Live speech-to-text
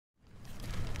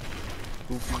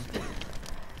poopy.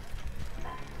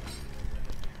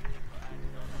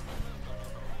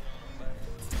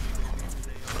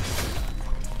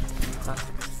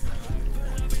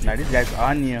 Nah, this guy's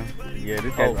on you. Yeah,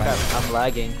 this guy's on crap, you. I'm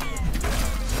lagging.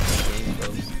 Game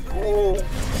goes. Oh.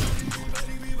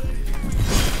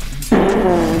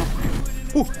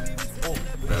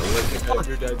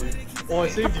 Oh, I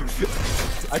saved you.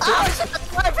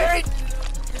 I parried!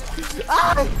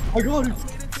 Ah! I got it.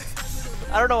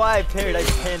 I don't know why I parried, I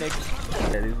panicked.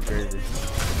 Yeah, this is crazy.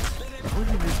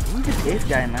 Who's this ace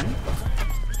guy, man?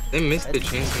 They missed the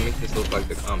chance to make this look like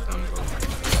the compound, bro.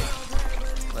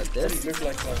 Like this? Look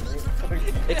like that,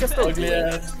 It can still do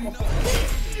yeah.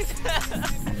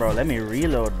 Bro, let me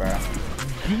reload, bro.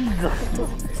 Jesus.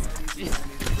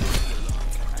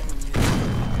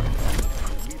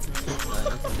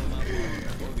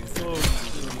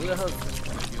 Who the hell?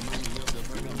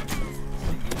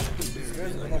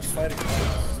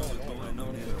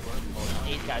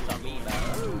 Eight guys on me, man.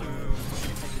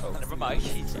 Oh, never mind.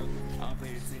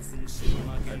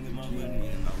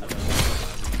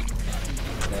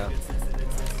 Yeah.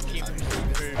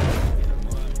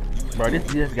 Bro,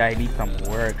 this guy needs some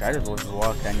work. I just was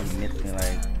walking and he missed me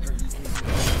like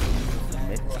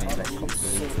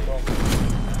completely.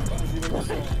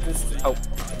 Oh.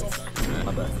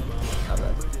 My bad. My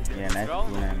bad. Yeah, nice to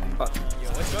man. Fuck. Yo,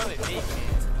 what's wrong with me?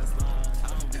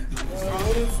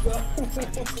 What is that?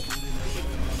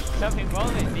 Something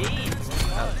wrong with me.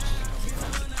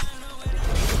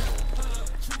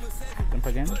 Jump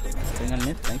again. Swing and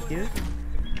miss, thank you.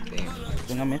 Damn.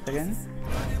 Swing and miss again.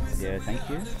 Yeah, thank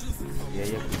you. Yeah,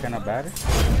 you're kinda bad.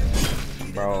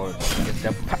 Bro,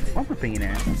 what's the ping in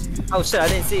there? Oh shit, I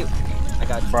didn't see you. I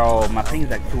got you. Bro, my ping is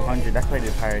like 200. That's why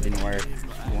the pirate didn't work.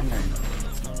 I'm wondering.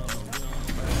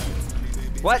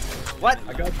 What? What?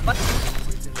 I got what?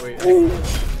 Wait.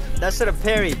 That should have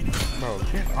parried. Bro,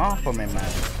 get off of me,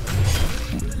 man.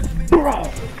 Bro!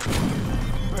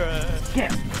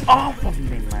 Get off of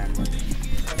me, man.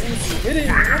 Hit it!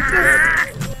 I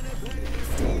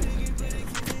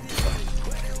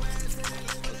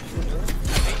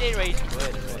think they raised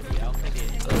wood already. I don't think they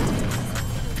did.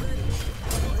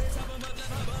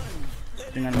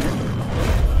 Swing and miss.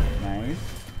 Nice.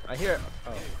 I hear it.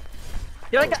 Oh.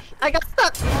 Yo, I got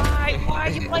stuck! Why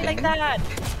you play like that?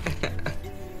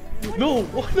 No!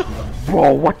 What? No.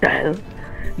 Bro, what the hell?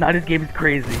 Nah, this game is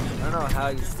crazy. I don't know how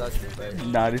you stuck me, but...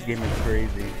 Nah, this game is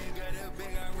crazy.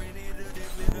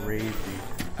 Crazy.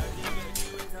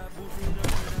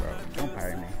 Bro, don't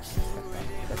pirate me.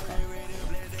 That's fine.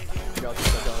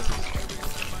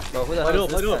 Bro, who the I hell know,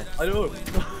 is I this know, guy? I know.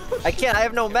 I can't, I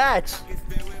have no match!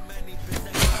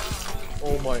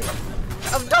 Oh my.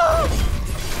 I'm done!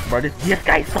 Bro, this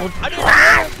guy's so I didn't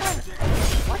trash!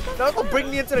 No, don't bring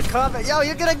me into the combat. Yo,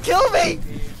 you're gonna kill me!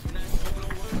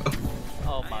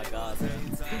 Oh my god,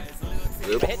 man.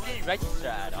 Oop. My head didn't register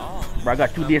at all. Bro, I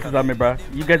got 2 DSs on me, bro.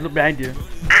 You guys look behind you.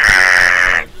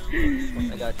 I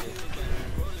got you.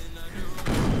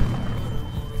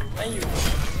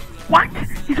 What?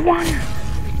 He's won!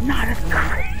 Nah, that's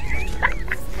crazy.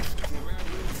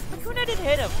 Who didn't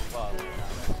hit him? Fuck.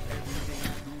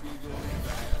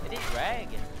 It didn't drag.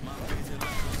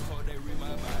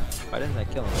 Why didn't I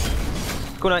kill him?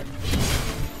 Kunai!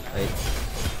 Wait.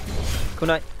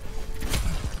 Kunai!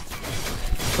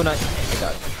 Kunai! I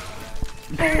got it.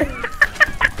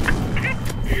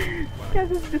 Guys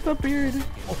just disappeared.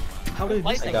 How did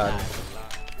Play this? I like got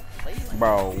that.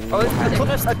 Bro. Oh, it's a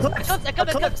clips! A clips! A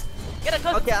clips! Get a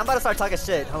clip! Okay, I'm about to start talking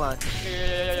shit. Hold on.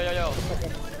 Yo.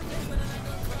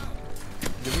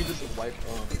 Did we just wipe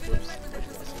the clips?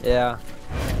 Yeah.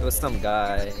 It was some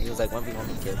guy. He was like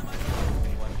 1v1 kid.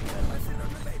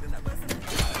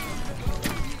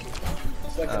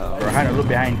 Bro, Hannah, look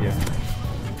behind you.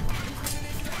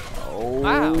 Oh.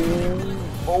 Wow.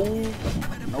 Oh.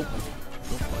 Nope.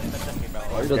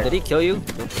 What is Yo, that? did he kill you?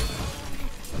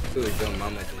 Dude, your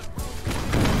mama just...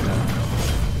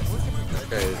 This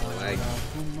guy is like...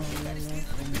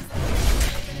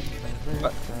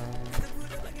 What?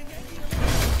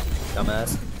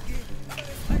 Dumbass.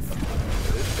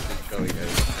 This could just go,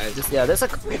 guys. Yeah, there's a.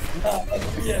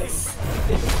 Yes!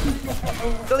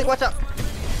 Billy, watch out!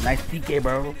 Nice TK,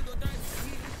 bro.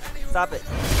 Stop it.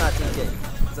 It's not TK.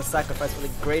 It's a sacrifice for the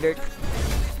greater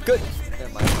good.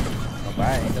 Never mind.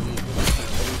 Bye-bye.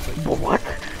 What?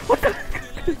 What the?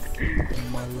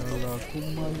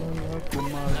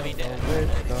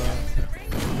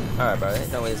 Alright, bro.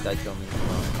 Ain't no way this guy killed me.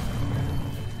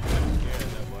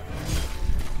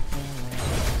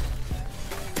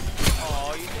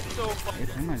 Oh, you did so fucking.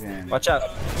 It's him again. Watch out.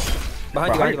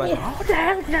 Behind you, behind you, behind you. How the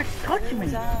hell did that touch me?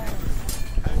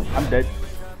 I'm dead.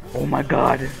 Oh my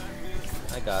god.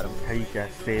 I got him. How you got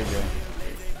saved, bro?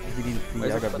 If you didn't see, I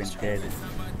Where's would the have been first dead.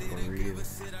 For real.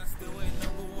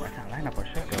 I can't line up a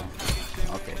shot, though.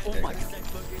 Okay. Oh there my you go. god.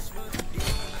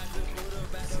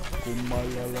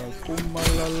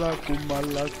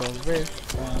 Kumalala, Sylvester.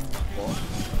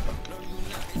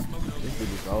 This dude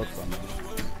is out for me.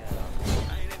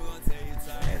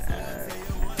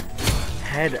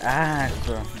 Head ass.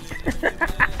 Bro.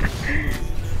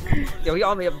 Yo, he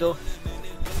on me, Abdul.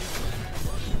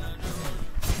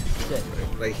 Shit.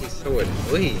 Like he's so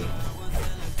annoying.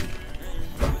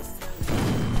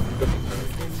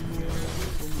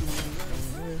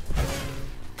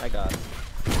 I got him.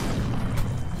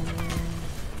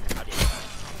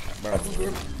 Bro,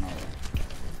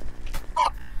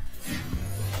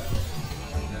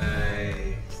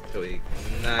 Nice, Twig.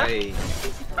 Nice.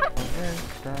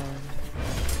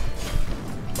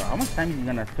 Bro, how much time is he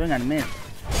gonna swing and miss?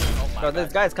 Oh my Bro, god.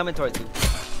 this guy's coming towards you.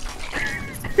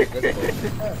 Oh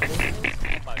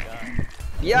my god.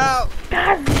 Yo!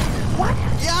 What?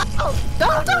 Yo!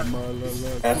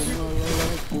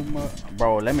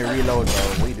 Bro, let me reload, bro.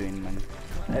 What are you doing, man?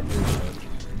 Let me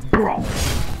reload. Bro!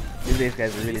 These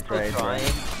guys are really Still trying, bro.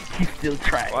 trying? He's still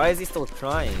trying. Why is he still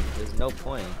trying? There's no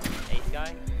point. Ace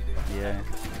guy? Yeah.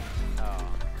 Oh.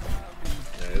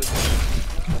 Yeah, it was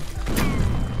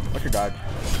What's your dodge?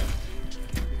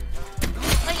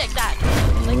 Play like that!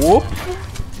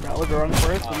 Whoops! That was the wrong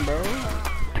person, bro.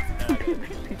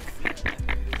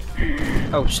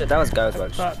 Oh shit, that was guy's I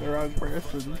watch. thought the wrong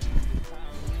person.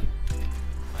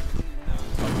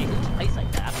 Okay, plays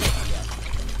like that.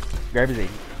 Garbsy,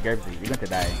 Garbsy, you're going to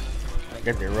die.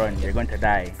 Garbsy, run. You're going to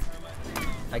die.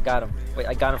 I got him. Wait,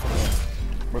 I got him from here.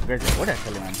 Bro, Garbsy, what did I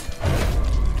tell you, man?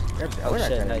 Garbsy, Oh what did I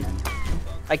shit, tell nice. you, man?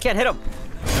 I can't hit him!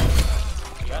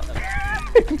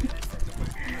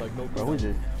 Like no Bro, who is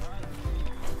this?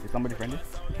 Is somebody friendly?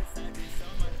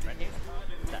 Right here?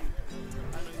 What's that?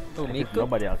 Oh, If Miku?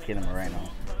 nobody, I'll kill him right now.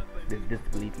 This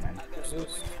disbelief, man.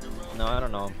 No, I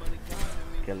don't know him.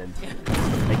 Kill him.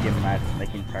 Make him mad. Make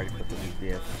him target for police,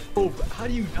 yes. Oh, but how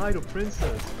do you die to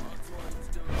princess?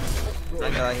 I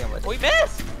got him with We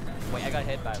missed! Wait, I got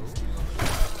hit by who?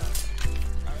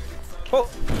 Oh!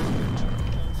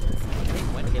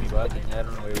 When My game's lagging. I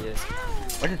don't know where he is.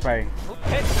 What's his fire? Who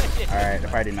hit that shit? Alright, the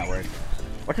fire did not work.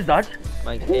 What's his dodge?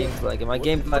 My game's lagging. My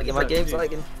game's lagging. My game's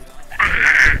lagging.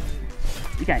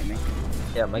 You can't hit me.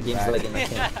 Yeah, my game's lagging. I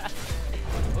can't.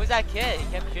 Who's that kid? He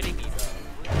kept shooting me,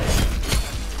 bro.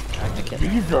 I can't.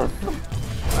 Jesus!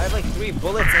 I have like 3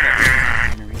 bullets in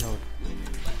it. Let me reload.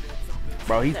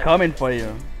 Bro, he's coming for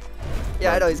you.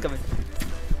 Yeah, I know he's coming.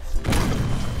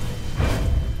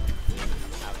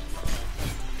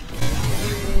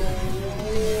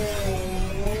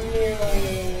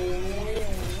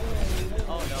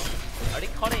 Oh no. Are they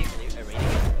calling a rating?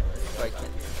 So I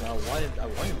can't. I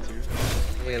want him to.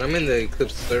 I mean, I'm in the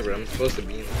Eclipse server. I'm supposed to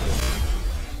be in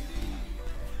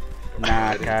the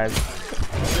Nah, cuz.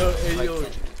 Yo, hey, yo.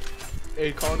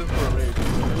 Hey, call him for a raid.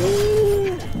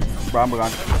 Bro, I'm gonna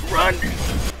run.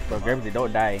 Bro, Garbsy,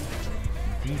 don't die.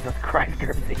 Jesus Christ,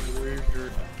 Garbsy. Where's your...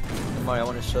 Mario, I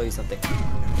want to show you something.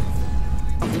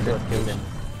 You just killed him.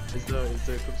 Is the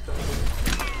Eclipse guy?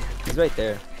 He's right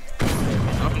there.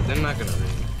 They're not gonna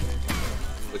raid.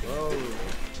 Looking at Oh. it.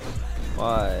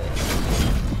 Why?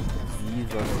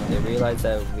 Jesus. They realize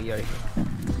that we are.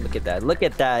 Look at that. Look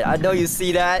at that. I know you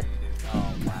see that.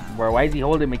 Oh wow. Bro, why is he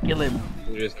holding me? Kill him.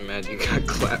 Just imagine you got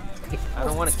clapped. I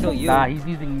don't want to kill you. Nah, he's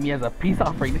using me as a peace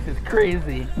offering. This is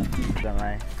crazy. Don't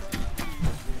lie.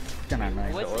 Kinda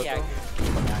nice. What's the actor?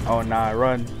 Oh nah,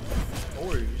 run.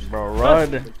 Orange. Bro,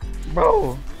 run.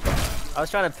 Bro. I was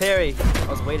trying to parry. I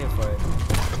was waiting for it.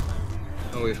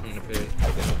 Away from the parry.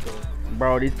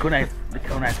 Bro, these kunais. The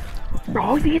kunais.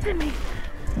 Bro, he's hitting me.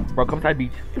 Bro, come side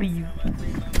beach, please.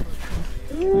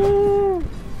 Ooh.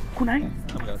 Kunai.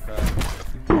 I'm gonna cry.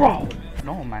 Bro.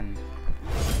 No, man.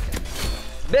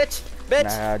 Bitch! Bitch!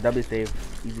 Nah, double save.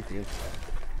 Easy save.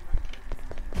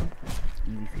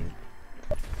 Easy save.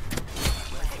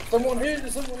 Someone here,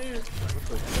 someone here.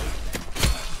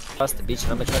 Across the beach,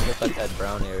 and I'm gonna try to get back that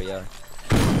brown area.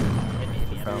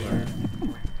 Brown area.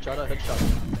 Try to headshot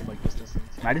from like this distance.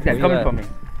 Nah, this Where guy's you coming at? for me.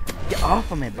 Get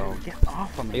off of me, bro. Get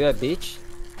off of Are me. you at beach?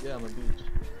 Yeah, I'm on beach.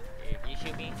 You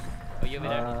shoot me? Oh, you over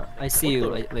there? I see you.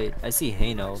 Wait, I see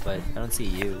Hano, but I don't see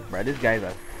you. Bro, this guy's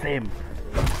a sim.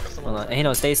 Hold on.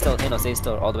 Hano, stay still. Hano, stay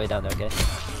still. All the way down there, okay?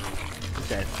 This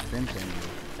guy's simping.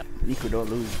 Niku, don't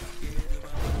lose.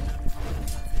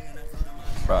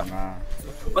 Bro. Nah.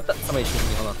 What the? Somebody shoot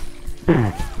me. Hold on.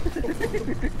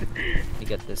 Let me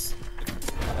get this.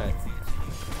 Alright.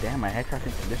 Damn, my headshot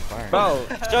into this far. Bro,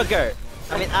 Joker!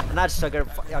 I mean, not sugar.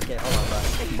 Okay, hold on,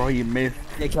 bro. Bro, you missed.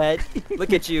 Dickhead.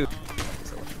 Look at you.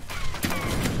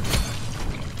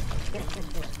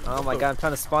 Oh my god, I'm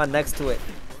trying to spawn next to it.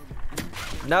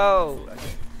 No.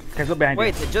 Can I go behind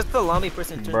Wait, you? did just the Lami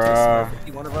person turn to a Bruh. smurf? Is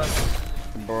he one of us?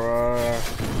 Bruh.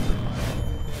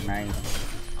 Nice.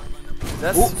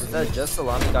 Is that just the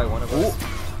Lami guy one of us?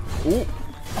 Ooh.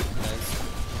 Nice.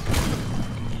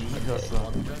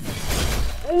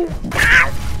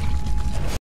 Ooh.